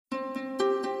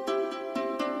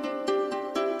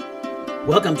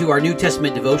Welcome to our New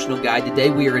Testament devotional guide. Today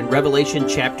we are in Revelation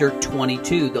chapter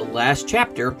 22, the last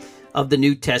chapter of the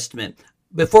New Testament.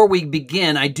 Before we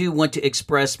begin, I do want to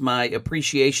express my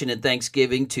appreciation and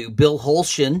thanksgiving to Bill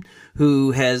Holshin,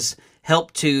 who has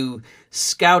helped to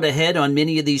scout ahead on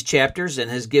many of these chapters and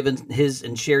has given his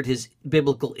and shared his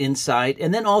biblical insight.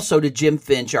 And then also to Jim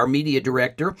Finch, our media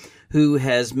director, who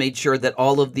has made sure that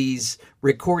all of these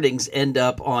recordings end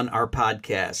up on our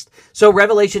podcast. So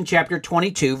Revelation chapter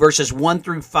 22, verses 1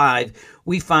 through 5,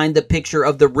 we find the picture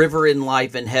of the river in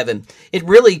life in heaven. It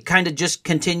really kind of just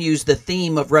continues the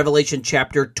theme of Revelation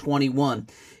chapter 21.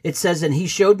 It says, "And he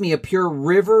showed me a pure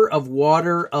river of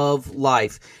water of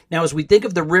life." Now, as we think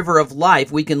of the river of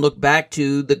life, we can look back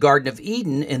to the Garden of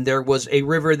Eden, and there was a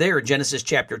river there. Genesis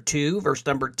chapter 2, verse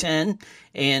number 10,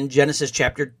 and Genesis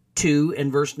chapter 2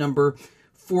 and verse number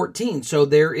 14. So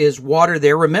there is water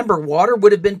there. Remember, water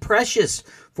would have been precious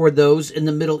for those in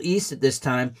the Middle East at this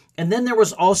time. And then there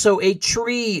was also a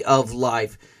tree of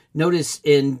life. Notice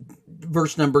in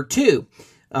verse number 2.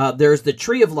 There's the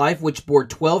tree of life, which bore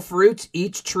 12 fruits,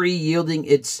 each tree yielding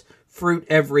its fruit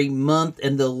every month.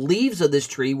 And the leaves of this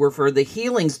tree were for the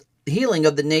healing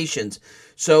of the nations.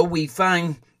 So we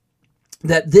find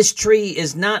that this tree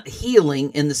is not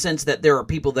healing in the sense that there are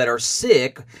people that are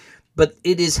sick, but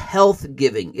it is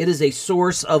health-giving. It is a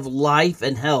source of life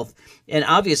and health. And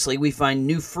obviously, we find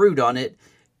new fruit on it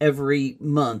every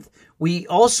month. We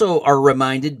also are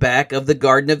reminded back of the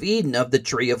Garden of Eden, of the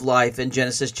tree of life in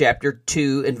Genesis chapter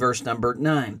 2 and verse number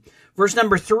 9. Verse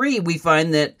number 3, we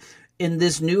find that in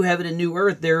this new heaven and new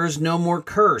earth, there is no more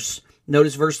curse.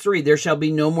 Notice verse 3, "There shall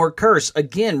be no more curse."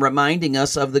 Again, reminding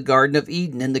us of the Garden of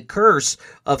Eden and the curse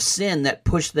of sin that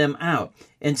pushed them out.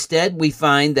 Instead, we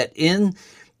find that in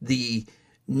the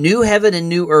new heaven and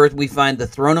new earth, we find the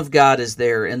throne of God is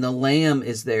there and the Lamb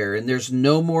is there, and there's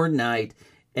no more night.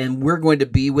 And we're going to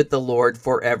be with the Lord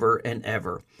forever and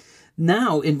ever.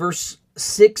 Now, in verse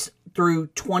 6 through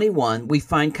 21, we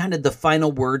find kind of the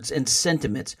final words and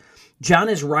sentiments. John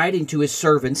is writing to his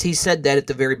servants. He said that at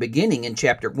the very beginning in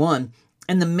chapter 1.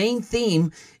 And the main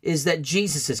theme is that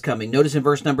Jesus is coming. Notice in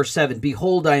verse number 7,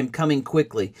 "Behold, I am coming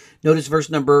quickly." Notice verse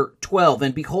number 12,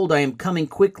 "And behold, I am coming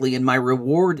quickly, and my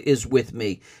reward is with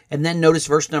me." And then notice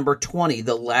verse number 20,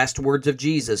 the last words of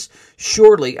Jesus,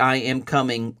 "Surely I am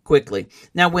coming quickly."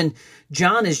 Now, when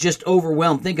John is just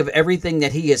overwhelmed, think of everything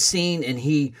that he has seen, and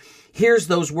he hears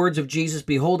those words of Jesus,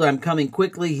 "Behold, I am coming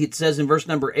quickly." It says in verse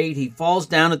number 8, he falls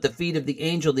down at the feet of the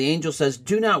angel. The angel says,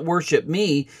 "Do not worship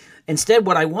me. Instead,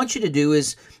 what I want you to do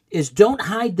is don't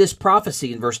hide this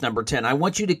prophecy," in verse number 10. "I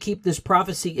want you to keep this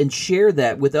prophecy and share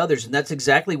that with others." And that's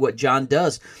exactly what John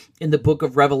does in the book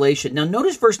of Revelation. Now,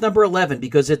 notice verse number 11,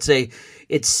 because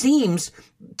it seems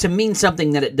to mean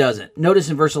something that it doesn't. Notice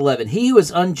in verse 11, "He who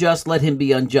is unjust, let him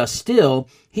be unjust still.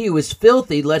 He who is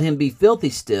filthy, let him be filthy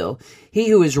still. He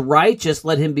who is righteous,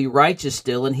 let him be righteous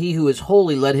still. And he who is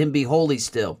holy, let him be holy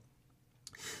still."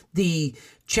 The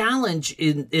challenge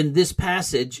in this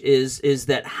passage is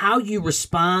that how you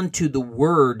respond to the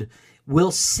word will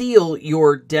seal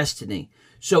your destiny.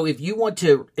 So if you want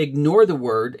to ignore the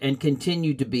word and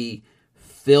continue to be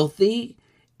filthy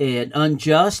and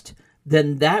unjust,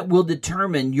 then that will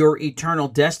determine your eternal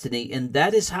destiny, and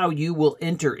that is how you will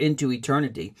enter into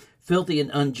eternity, filthy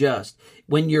and unjust.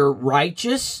 When you're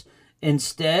righteous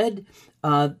instead,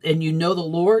 and you know the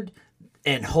Lord,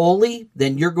 and holy,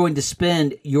 then you're going to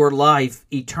spend your life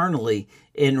eternally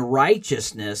in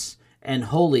righteousness and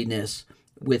holiness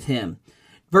with him.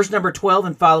 Verse number 12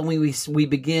 and following, we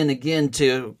begin again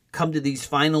to come to these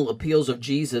final appeals of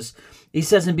Jesus. He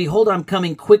says, "And behold, I'm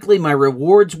coming quickly, my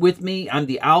reward's with me. I'm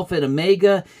the Alpha and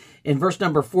Omega." In verse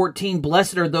number 14,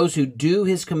 "Blessed are those who do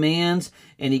his commands,"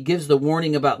 and he gives the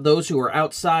warning about those who are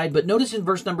outside. But notice in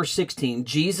verse number 16,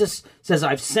 Jesus says,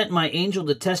 "I've sent my angel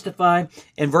to testify."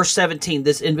 In verse 17,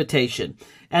 this invitation,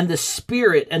 "And the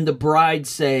Spirit and the bride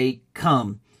say,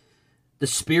 Come." The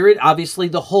Spirit, obviously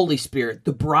the Holy Spirit.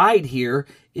 The bride here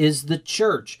is the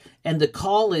church. And the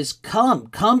call is come.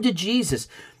 Come to Jesus.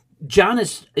 John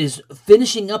is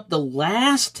finishing up the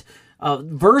last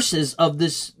verses of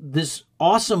this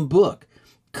awesome book.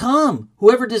 "Come,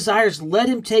 whoever desires, let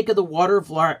him take of the water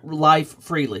of life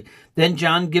freely." Then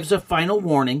John gives a final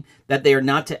warning that they are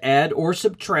not to add or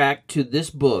subtract to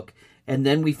this book. And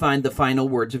then we find the final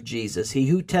words of Jesus. "He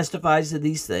who testifies to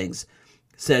these things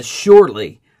says,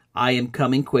 Surely I am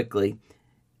coming quickly.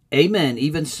 Amen.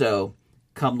 Even so,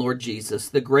 come Lord Jesus."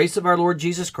 The grace of our Lord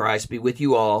Jesus Christ be with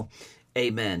you all.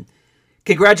 Amen.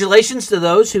 Congratulations to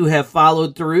those who have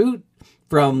followed through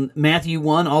from Matthew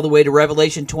 1 all the way to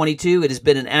Revelation 22. It has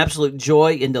been an absolute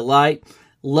joy and delight.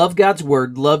 Love God's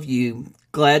Word. Love you.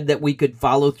 glad that we could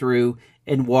follow through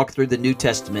and walk through the New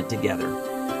Testament together.